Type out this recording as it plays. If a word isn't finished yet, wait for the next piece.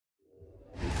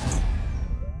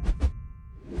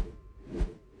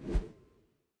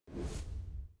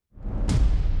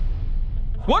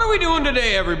What are we doing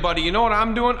today, everybody? You know what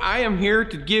I'm doing? I am here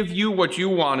to give you what you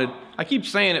wanted. I keep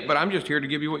saying it, but I'm just here to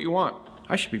give you what you want.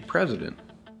 I should be president.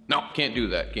 No, can't do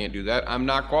that, can't do that. I'm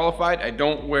not qualified. I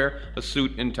don't wear a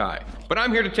suit and tie. But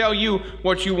I'm here to tell you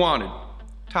what you wanted.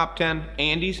 Top 10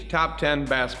 Andy's top 10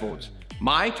 bass boats.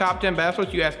 My top 10 bass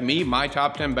boats, you asked me my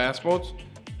top 10 bass boats,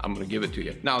 I'm gonna give it to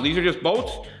you. Now, these are just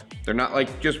boats. They're not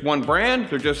like just one brand.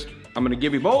 They're just, I'm gonna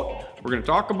give you a boat. We're gonna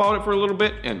talk about it for a little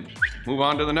bit and move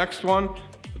on to the next one.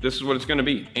 But this is what it's gonna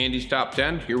be. Andy's top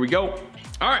 10, here we go.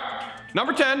 All right,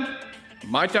 number 10,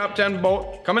 my top 10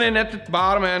 boat, coming in at the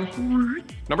bottom end.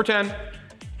 Number 10,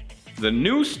 the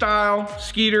new style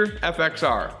Skeeter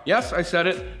FXR. Yes, I said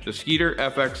it, the Skeeter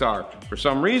FXR. For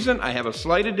some reason, I have a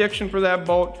slight addiction for that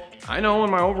boat. I know in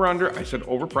my over-under, I said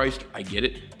overpriced, I get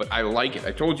it, but I like it.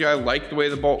 I told you I like the way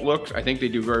the boat looks. I think they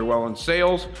do very well in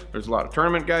sales. There's a lot of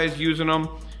tournament guys using them.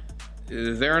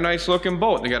 They're a nice looking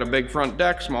boat. They got a big front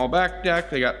deck, small back deck.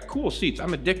 They got cool seats.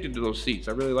 I'm addicted to those seats.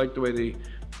 I really like the way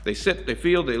they sit, they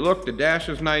feel, they look. The dash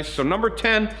is nice. So number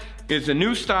 10 is a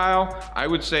new style, I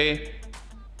would say,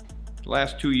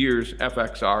 last 2 years,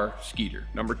 FXR Skeeter,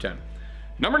 number 10.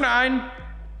 Number 9,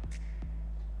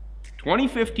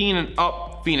 2015 and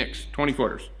up Phoenix 20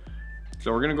 footers.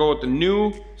 So we're gonna go with the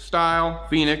new style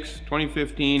Phoenix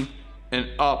 2015 and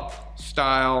up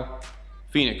style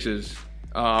Phoenixes.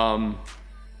 Yeah,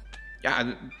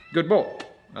 good boat.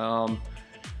 A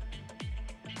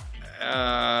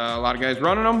lot of guys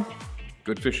running them.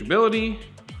 Good fishability,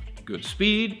 good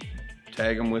speed.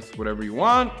 Tag them with whatever you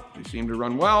want. They seem to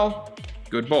run well.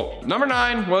 Good boat. Number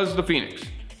 9 was the Phoenix.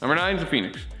 Number 9 is the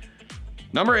Phoenix.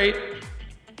 Number 8,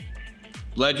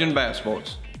 Legend bass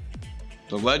boats.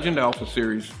 The Legend Alpha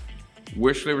series.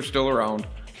 Wish they were still around.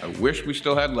 I wish we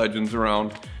still had Legends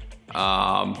around.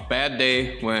 Bad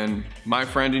day when my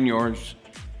friend and yours,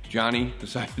 Johnny,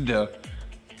 decided to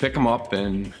pick them up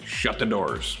and shut the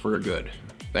doors for good.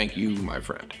 Thank you, my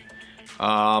friend.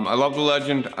 I love the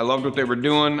Legend. I loved what they were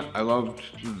doing. I loved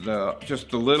just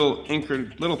the little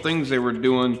things they were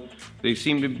doing. They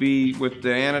seemed to be with the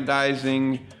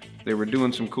anodizing. They were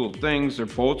doing some cool things. Their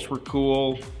boats were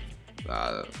cool.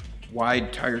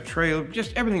 Wide tire trailer,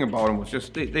 just everything about them was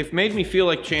just, they've made me feel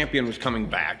like Champion was coming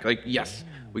back. Like, yes,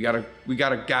 we got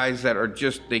a guys that are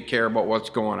just, they care about what's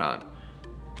going on.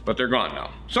 But they're gone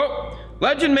now. So,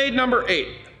 Legend made number 8.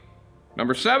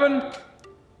 Number 7,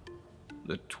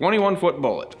 the 21-foot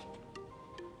Bullet.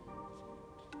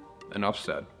 Enough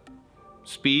said.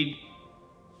 Speed,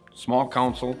 small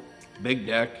console, big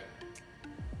deck.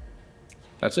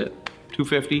 That's it.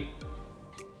 250.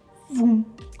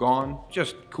 Boom, gone.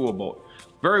 Just cool boat.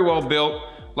 Very well built.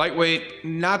 Lightweight.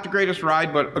 Not the greatest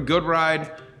ride, but a good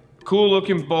ride. Cool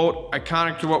looking boat.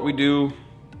 Iconic to what we do.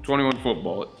 21-foot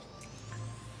Bullet.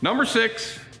 Number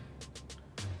 6.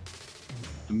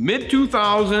 The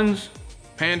mid-2000s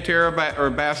Pantera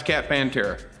or Bass Cat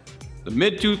Pantera. The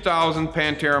mid-2000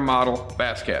 Pantera model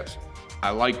Bass Cats. I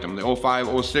liked them. The 05,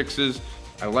 06s.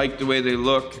 I liked the way they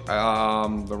look.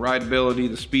 The rideability,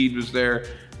 the speed was there.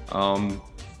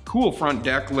 Cool front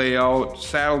deck layout,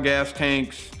 saddle gas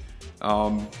tanks.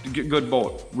 Good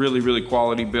boat. Really, really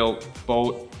quality built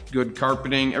boat. Good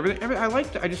carpeting. Everything I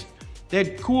liked it. They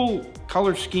had cool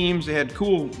color schemes. They had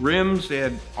cool rims. They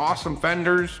had awesome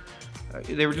fenders.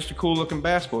 They were just a cool looking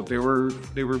bass boat. They were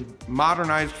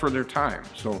modernized for their time.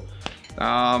 So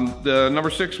the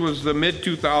number 6 was the mid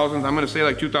 2000s. I'm gonna say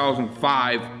like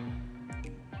 2005.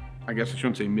 I guess I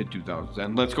shouldn't say mid 2000s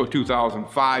then. Let's go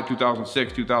 2005,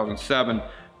 2006, 2007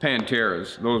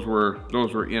 Panteras. Those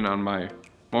were in on my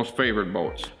most favorite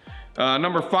boats.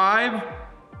 Number 5,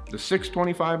 the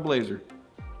 625 Blazer.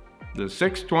 The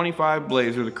 625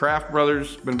 Blazer. The Craft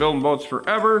brothers been building boats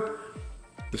forever.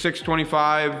 The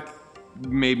 625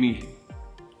 gave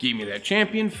me that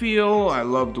Champion feel. I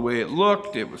loved the way it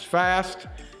looked. It was fast.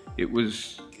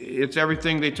 It's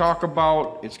everything they talk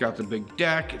about. It's got the big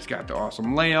deck. It's got the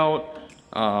awesome layout.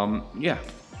 Yeah,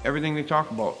 everything they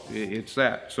talk about, it's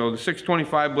that. So the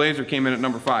 625 Blazer came in at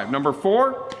number 5. Number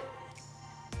 4,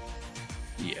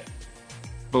 yeah,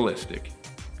 Ballistic.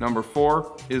 Number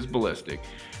 4 is Ballistic.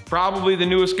 Probably the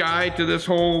newest guy to this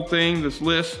whole thing, this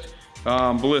list,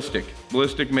 Ballistic.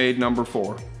 Ballistic made number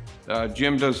 4.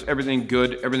 Jim does everything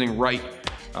good, everything right.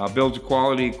 Builds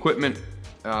quality equipment,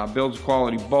 builds a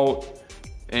quality boat,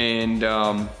 and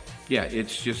yeah,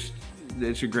 it's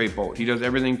a great boat. He does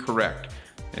everything correct.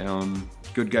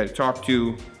 Good guy to talk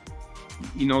to.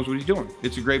 He knows what he's doing.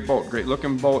 It's a great boat, great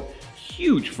looking boat,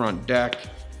 huge front deck,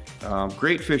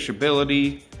 great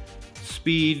fishability,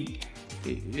 speed.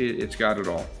 It's got it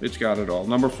all. It's got it all.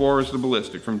 Number 4 is the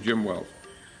Ballistic from Jim Wells.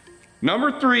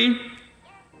 Number 3,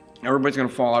 everybody's gonna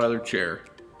fall out of their chair.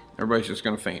 Everybody's just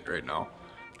gonna faint right now.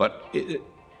 But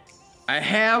I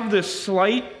have this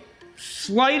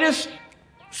slightest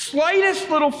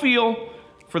little feel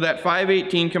for that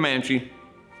 518 Comanche.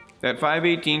 That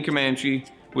 518 Comanche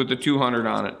with the 200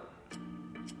 on it.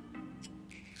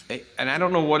 And I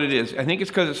don't know what it is. I think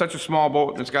it's because it's such a small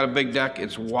boat and it's got a big deck.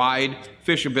 It's wide.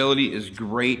 Fishability is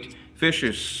great. Fish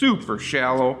is super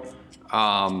shallow.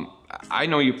 I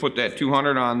know you put that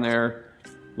 200 on there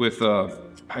with a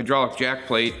hydraulic jack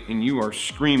plate and you are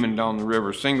screaming down the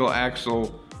river. Single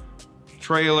axle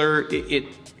trailer.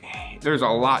 There's a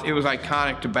lot. It was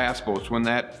iconic to bass boats when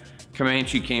that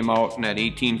Comanche came out in that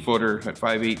 18-footer at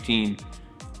 518.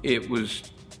 It was,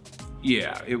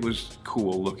 yeah, it was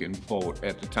cool looking boat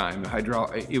at the time. The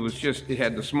hydraulic, it was just, it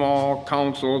had the small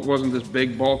console. It wasn't this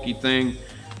big bulky thing.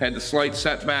 Had the slight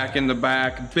setback in the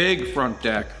back. Big front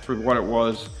deck for what it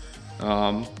was.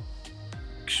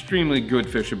 Extremely good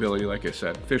fishability, like I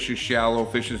said. Fish is shallow,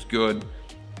 fish is good.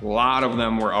 A lot of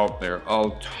them were out there. A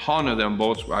ton of them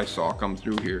boats I saw come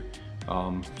through here.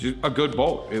 Just a good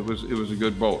boat. It was a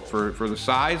good boat for the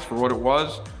size, for what it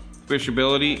was,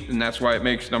 fishability, and that's why it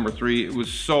makes number 3. It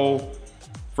was so,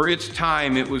 for its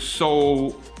time, it was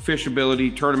so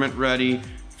fishability, tournament ready,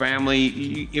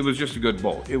 family. It was just a good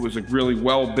boat. It was a really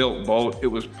well-built boat. It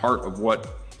was part of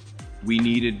what we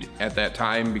needed at that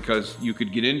time because you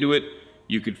could get into it,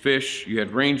 you could fish, you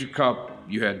had Ranger Cup,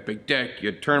 you had big deck, you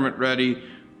had tournament ready,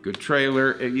 good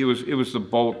trailer. It was the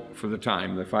boat for the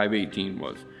time. The 518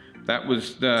 was. That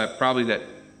was probably that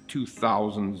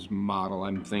 2000s model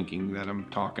I'm thinking that I'm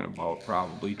talking about,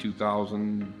 probably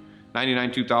 2000,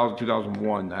 99, 2000,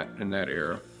 2001, in that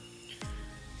era.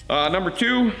 Number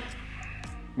 2,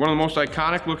 one of the most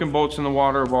iconic looking boats in the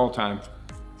water of all time.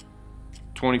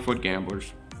 20-foot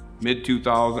Gamblers.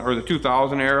 Mid-2000, or the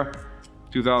 2000 era,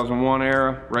 2001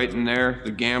 era, right in there,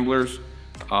 the Gamblers.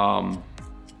 Long,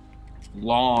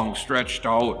 stretched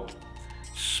out,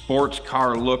 sports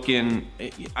car looking,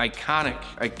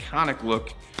 iconic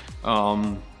look.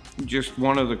 Just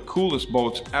one of the coolest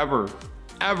boats ever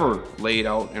laid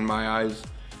out in my eyes.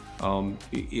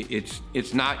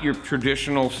 It's not your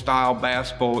traditional style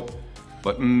bass boat,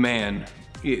 but man,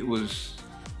 it's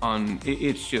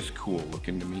just cool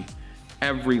looking to me.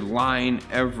 Every line,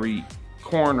 every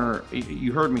corner,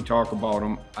 you heard me talk about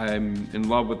them. I'm in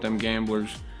love with them Gamblers.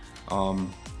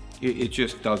 It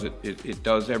just does it. It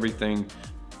does everything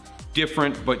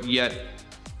different, but yet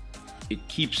it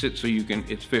keeps it so you can,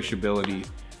 it's fishability.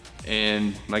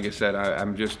 And like I said,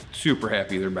 I'm just super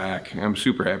happy they're back. I'm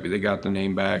super happy they got the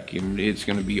name back and it's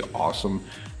gonna be awesome.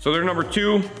 So they're number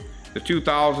 2, the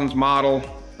 2000s model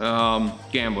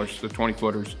Gamblers, the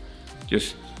 20-footers.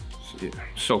 Just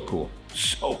so cool,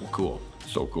 so cool,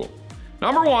 so cool.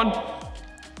 Number 1,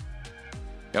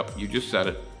 yep, you just said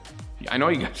it. I know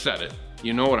you guys said it.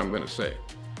 You know what I'm gonna say.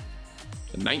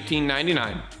 The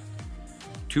 1999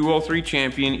 203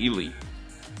 Champion Elite.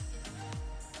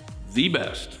 The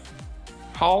best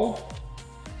hull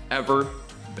ever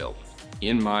built,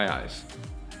 in my eyes.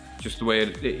 Just the way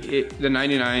the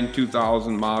 99,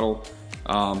 2000 model,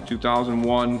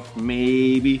 2001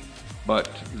 maybe, but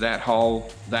that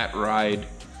hull, that ride,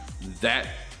 that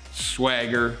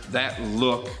swagger, that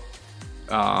look,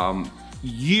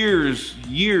 years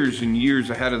and years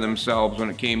ahead of themselves when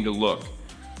it came to look,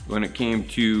 when it came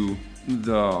to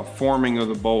the forming of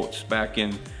the boats back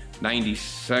in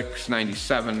 96,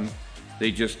 97. They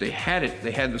had it.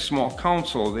 They had the small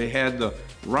console, they had the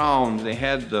round, they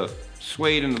had the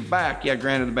suede in the back. Yeah,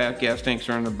 granted the back gas tanks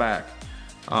are in the back.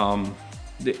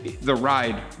 The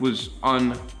ride was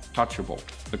untouchable.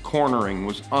 The cornering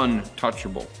was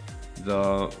untouchable.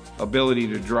 The ability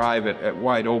to drive it at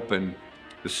wide open,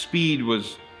 the speed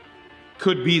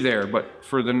could be there, but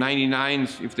for the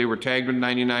 99s, if they were tagged with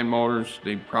 99 motors,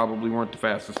 they probably weren't the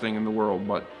fastest thing in the world.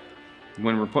 But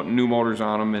when we're putting new motors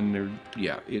on them, and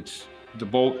the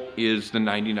boat is the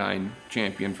 99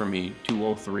 champion for me,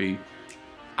 203.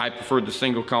 I preferred the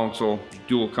single console,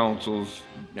 dual consoles.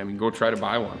 I mean, go try to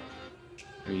buy one.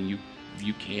 I mean,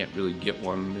 you can't really get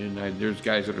one, and there's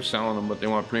guys that are selling them, but they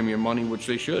want premium money, which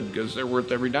they should, because they're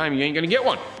worth every dime. You ain't gonna get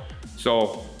one.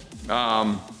 So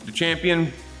the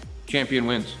champion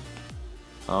wins.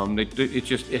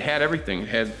 It had everything. It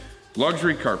had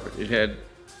luxury carpet. It had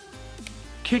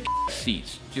kick-ass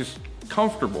seats, just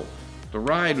comfortable. The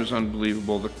ride was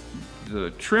unbelievable.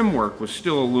 The trim work was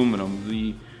still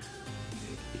aluminum.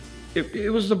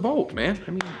 It was the boat, man.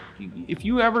 I mean, if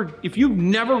you've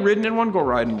never ridden in one, go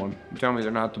ride in one. And tell me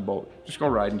they're not the boat. Just go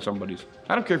ride in somebody's.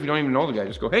 I don't care if you don't even know the guy.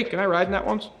 Just go, hey, can I ride in that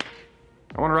once?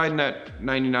 I want to ride in that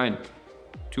 99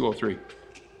 203.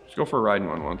 Just go for a ride in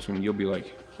one once, and you'll be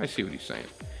like, I see what he's saying.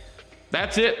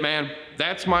 That's it, man.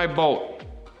 That's my boat.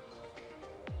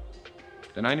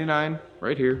 The 99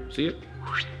 right here, see it?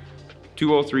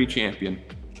 203 Champion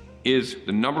is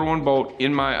the #1 boat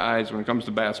in my eyes when it comes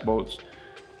to bass boats.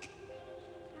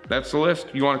 That's the list.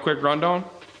 You want a quick rundown?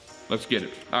 Let's get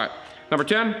it. All right. Number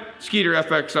 10, Skeeter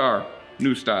FXR,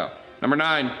 new style. Number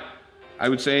 9, I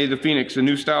would say the Phoenix, the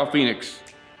new style Phoenix,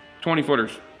 20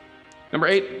 footers. Number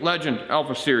 8, Legend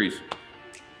Alpha Series.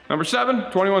 Number 7,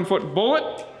 21-foot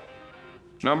Bullet.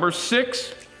 Number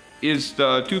 6 is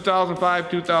the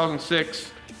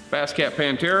 2005-2006 Bass Cat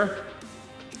Pantera.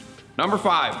 Number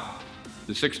 5,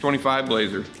 the 625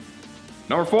 Blazer.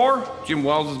 Number 4, Jim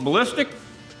Wells' Ballistic.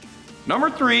 Number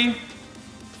 3,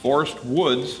 Forest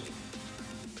Woods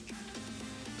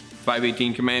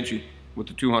 518 Comanche with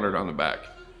the 200 on the back.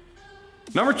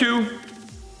 Number 2,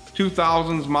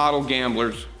 2000s model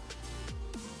Gamblers,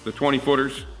 the 20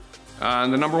 footers.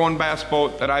 And the #1 bass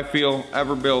boat that I feel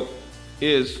ever built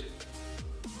is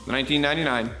the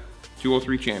 1999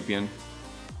 203 Champion,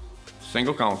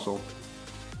 single console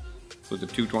with the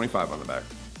 225 on the back.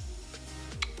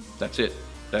 That's it.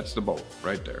 That's the boat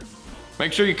right there.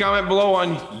 Make sure you comment below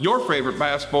on your favorite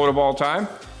bass boat of all time.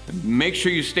 And make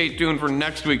sure you stay tuned for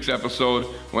next week's episode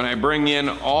when I bring in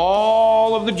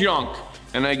all of the junk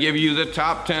and I give you the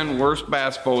top 10 worst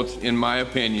bass boats in my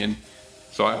opinion.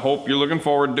 So I hope you're looking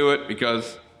forward to it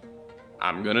because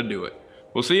I'm gonna do it.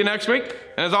 We'll see you next week.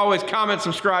 And as always, comment,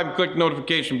 subscribe, and click the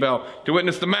notification bell to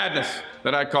witness the madness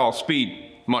that I call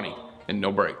speed, money, and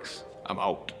no brakes. I'm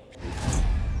out.